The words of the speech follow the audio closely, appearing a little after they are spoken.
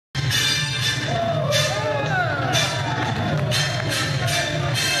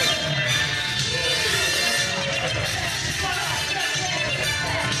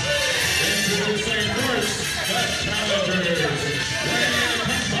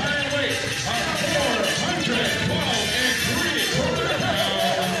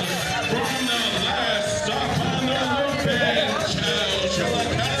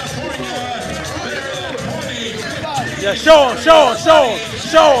Yeah, show him, show him, show him,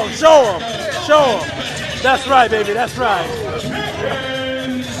 show him, show him, show him. That's right, baby, that's right.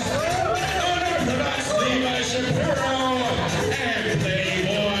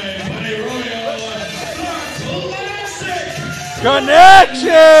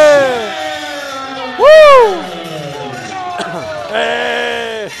 Connection! Woo!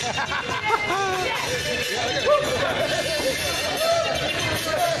 Hey!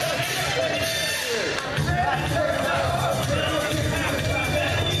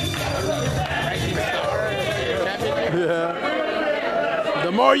 Yeah.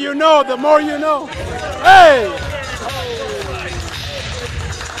 The more you know, the more you know. Hey!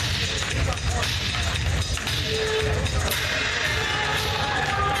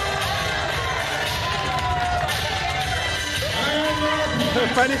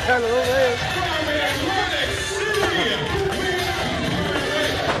 Funny color over there.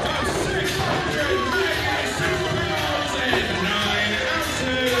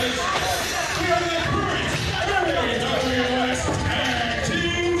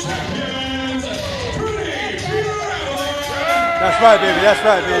 That's right, baby. That's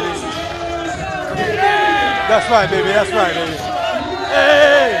right, baby. That's right, baby. That's right, baby.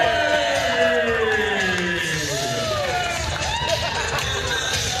 Hey!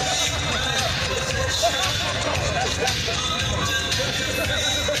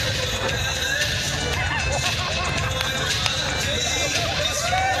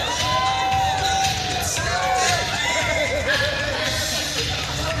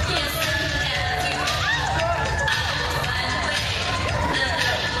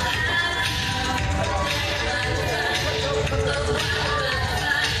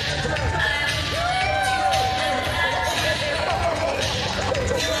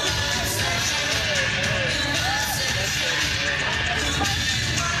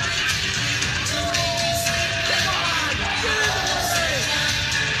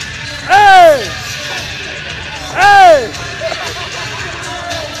 Hey! Hey!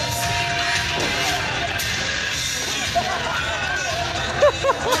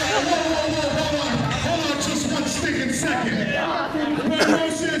 Hold on just one stinking second. Pedro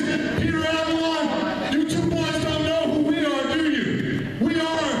says that Peter Avalon, you two boys don't know who we are, do you? We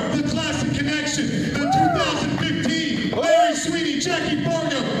are the Classic Connection, the 2015 Larry Sweeney, Jackie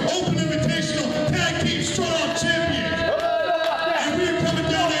Fargo Open Invitational Tag Team Strut-Off Champions. And we are coming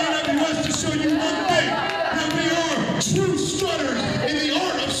down to AWS to show you one thing, that we are true strutters in the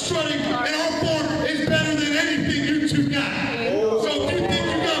art of strutting, and our form is better than anything you two got. So if you think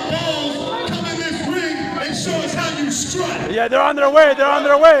you got balls, come in this ring and show us how you strut. Yeah, they're on their way. They're on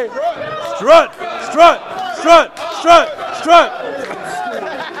their way. Strut, strut, strut, strut, strut.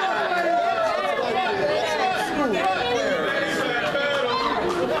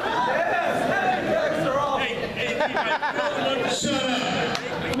 Shut up.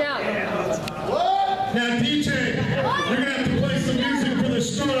 Now, DJ, you're going to have to play some music for the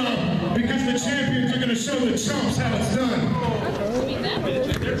start-off because the champions are going to show the chumps how it's done.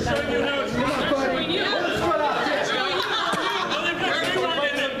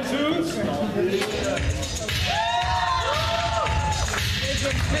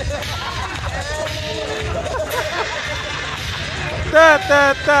 Da,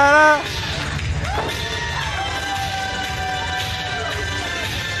 da, da, da.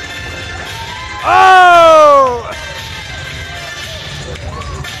 Oh!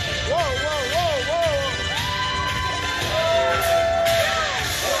 Whoa, whoa, whoa, whoa.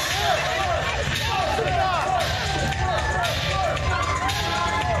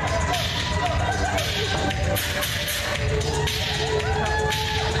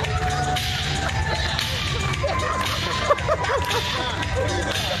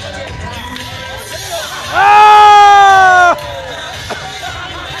 Ah!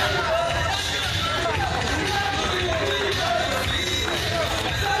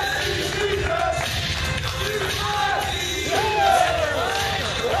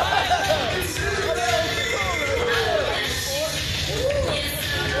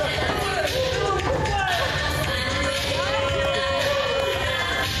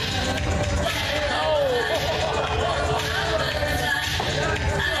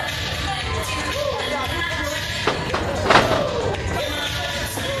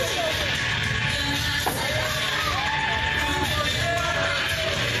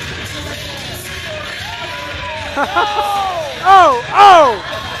 Oh, oh,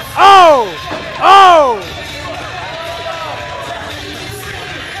 oh, oh.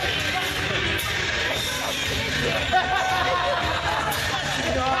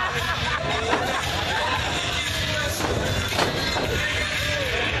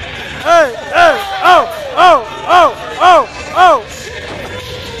 Hey, hey, oh, oh, oh,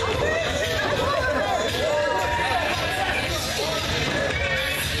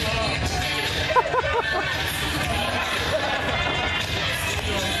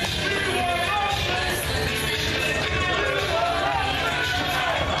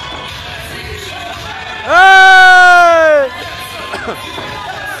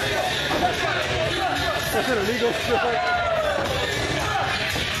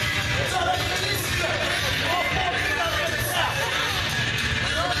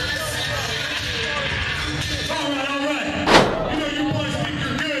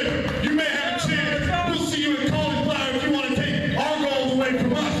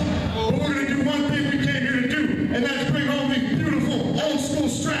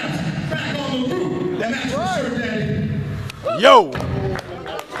 Yo! Don't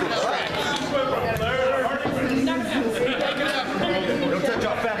touch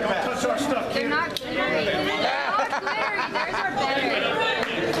our fat back. Touch our stuff. They're not glittery. They're not glittery. Theirs are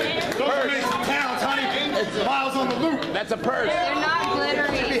better. Those are nice pounds, honey. It's miles on the loop. That's a purse. They're not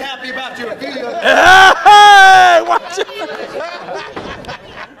glittery. Be happy about your video. Hey! Watch it!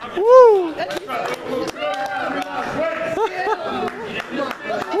 Woo!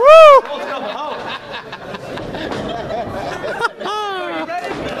 Woo!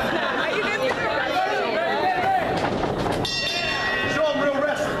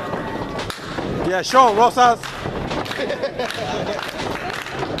 Yeah, show him, Rosas.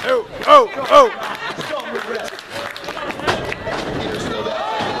 Oh, oh, oh.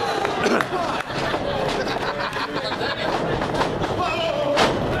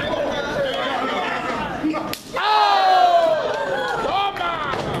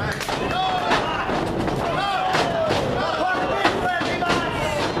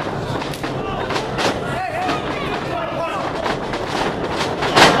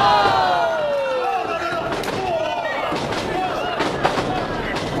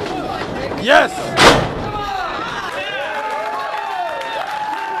 Yes!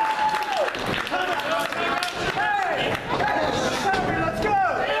 Let's go!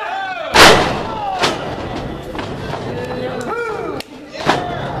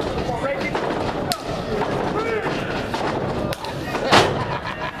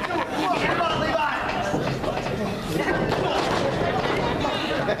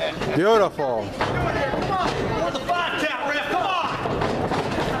 Beautiful. Where's the 5 count, ref? Come on!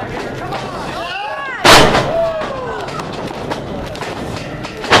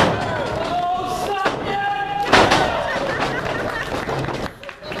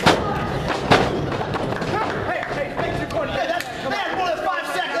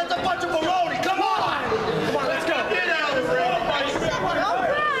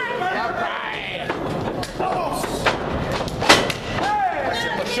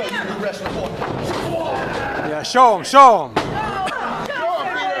 Yeah, show him, show him.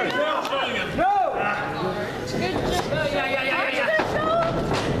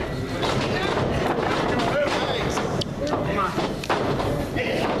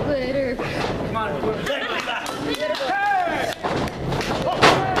 Glitter.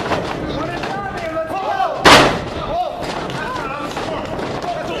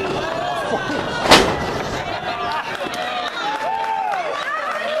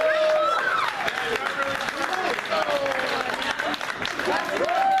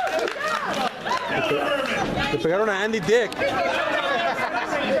 Le pegaron a Andy Dick. What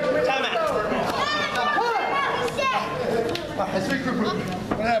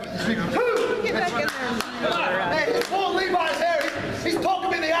happened? Get back in there. Hey, it's pulling Levi's hair. He's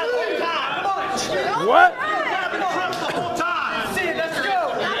poking me in the eye the whole time. Come on. What? He's grabbing Trump the whole time. See it, let's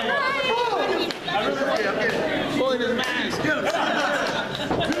go. I'm getting pulling his mask. Get him.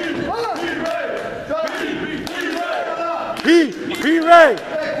 P-Ray!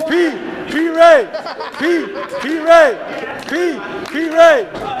 P-Ray! P-Ray! P-Ray!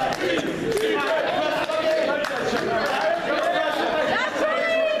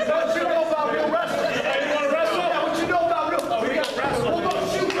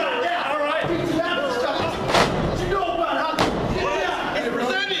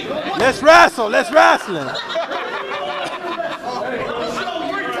 Let's wrestle! Let's wrestle!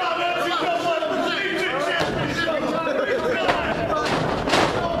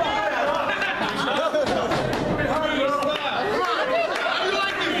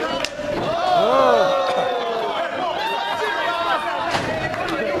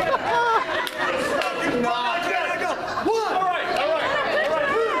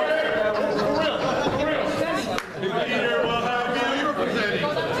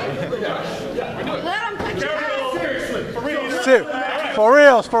 For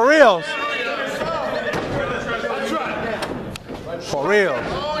reals, for reals. For real.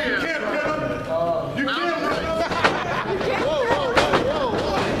 You can't pin him. You can't.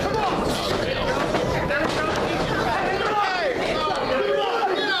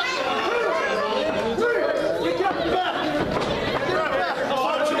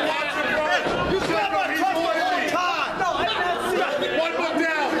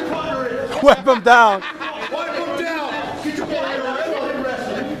 Wipe him down. Wipe him down.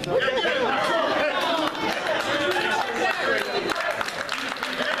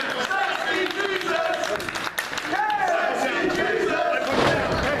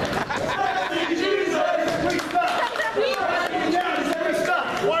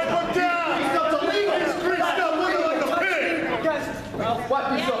 Wipe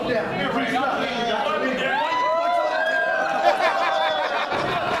yourself down.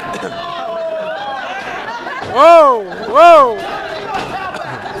 Whoa, whoa.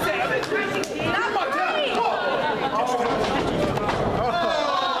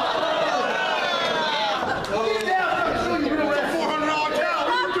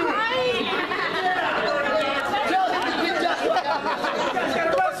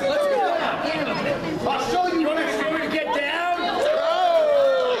 I'll show you when to get down.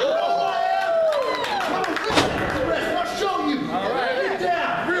 I'll show you. All right. Get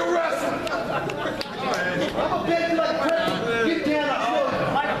down. Real wrestling. I'm a big like pretzel. Get down. I'll show you.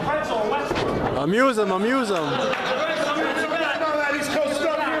 Like a pretzel. Amuse him, amuse him. East Coast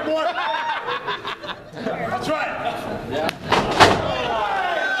stuff here, boy. That's right.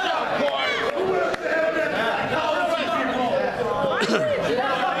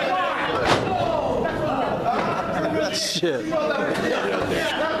 Shit.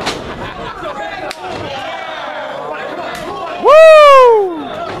 Woo!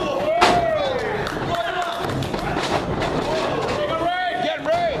 Get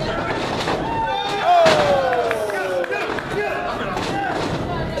ready.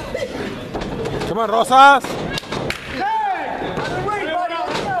 Come on, Rosas.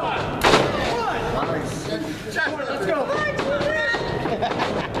 Let's go.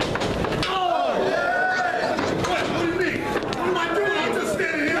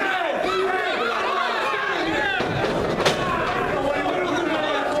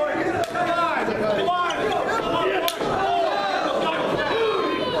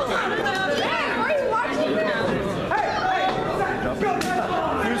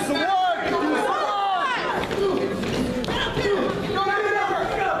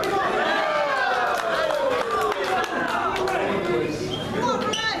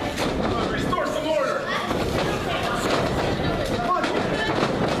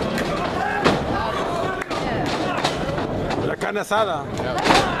 La carne asada.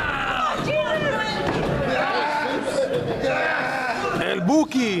 El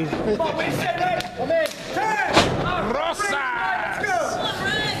Buki. Rosas.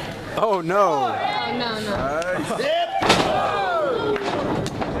 Oh no. Oh, no, no.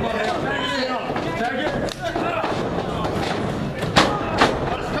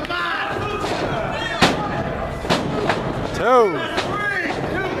 Two.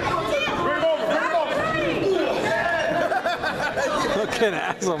 Fucking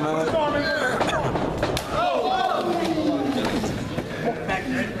asshole, man.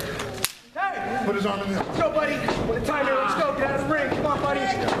 Put his arm in there. Let's go, buddy. With the timer, let's go. Get out of the ring. Come on, buddy.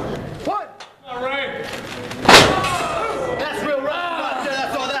 One. All right. That's real rough.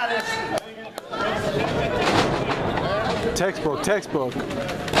 That's all that is. Textbook, textbook.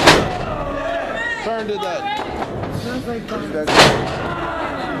 Turn to that.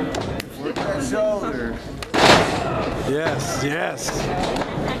 Work that shoulder. Yes, yes.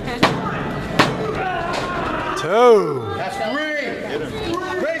 Two. That's three.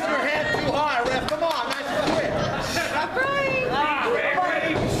 Raise your hand too high, ref. Come on, nice and quick.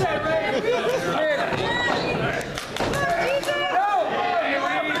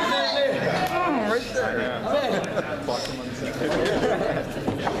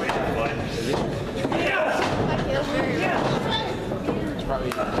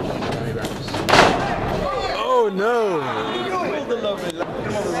 Oh no.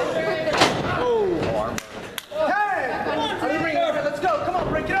 Let's go. Come on,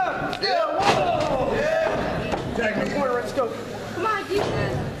 break it up. Yeah. Whoa. Yeah. Tag me corner. Let's go. Come on,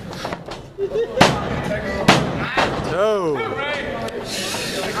 defense. Two.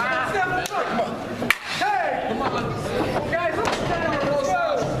 Hey! Come on. Guys, let's stand here. Let's go.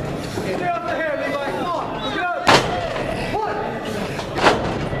 Stay off the hair, Levi. Come on. Look it up. One.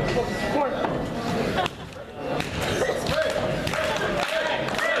 Corner.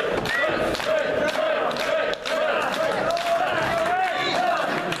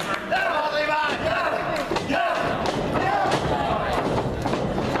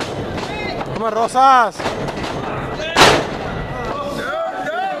 Come on, Rosas.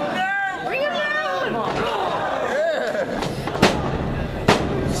 Bring him down.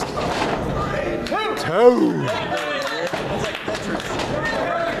 Two.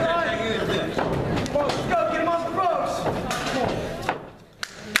 Let's go. Get him off the ropes.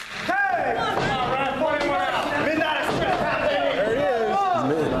 Hey! Midnight Express. There he is.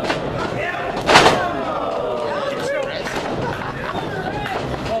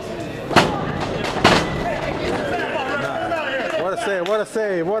 What a save, what a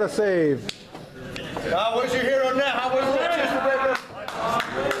save, what a save. Where's your hero now? How was it?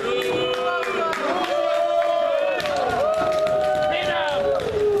 Midnight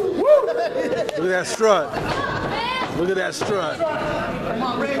Look at that strut. Look at that strut.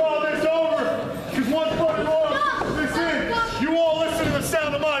 We call this over because one foot wrong. Listen, you all listen to the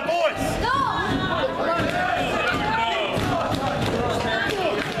sound of my voice.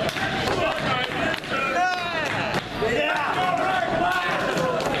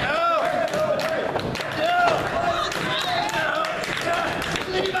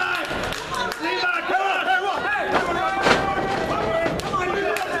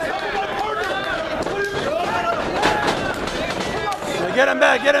 Get him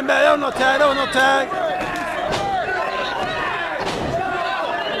back, get him back. That was no tag, that was no tag.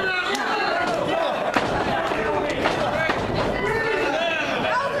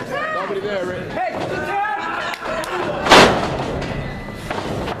 Nobody there, Rick. Hey,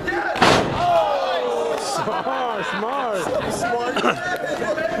 Smart, smart. Smart. Come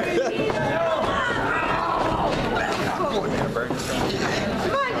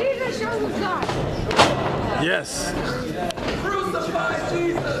on, Jesus, show who's God. Yes. crucify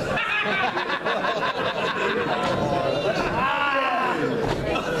Jesus!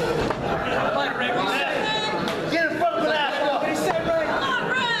 Get in front of that ass up.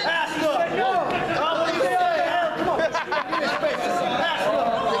 Ass up. Come on.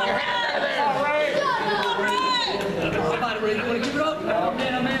 Come on, Ray, you want to give it up? Oh,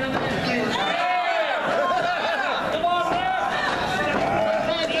 man, oh, man, oh, man. Come on, Ray!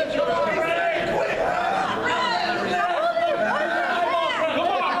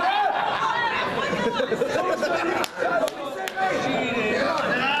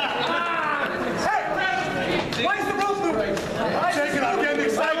 Why's the rope moving? Take it, I'm getting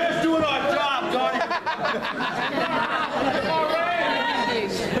excited. It's doing our job, Johnny.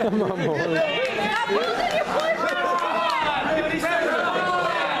 Come on, boy.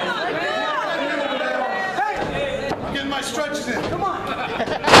 I'm getting my stretches in. Come on.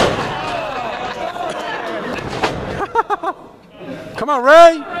 Come on,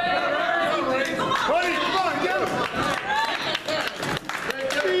 Ray. Buddy, come on, get him.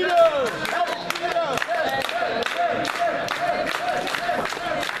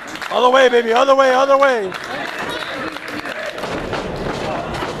 Other way, baby. Other way, other way.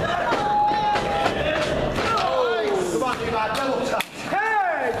 Come on, Levi, double touch.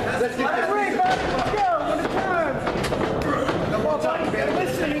 Hey! Let's get this ring, buddy. Let's go. When it's time. Come on, buddy.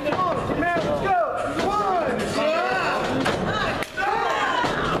 Listen, come on. Man, let's go. One.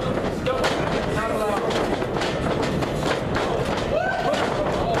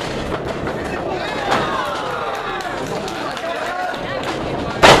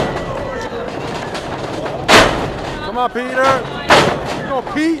 Come on, Peter. Go,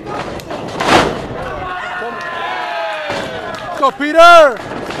 Pete. Go, Peter.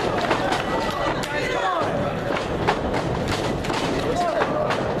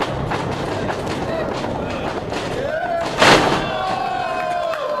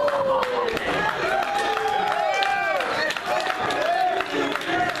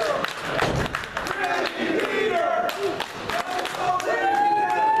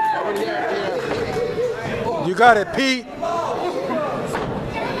 You got it, Pete.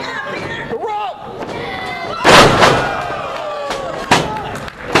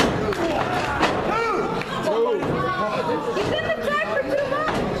 He's in the tag for 2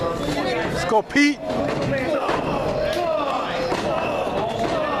 months. Let's go, Pete.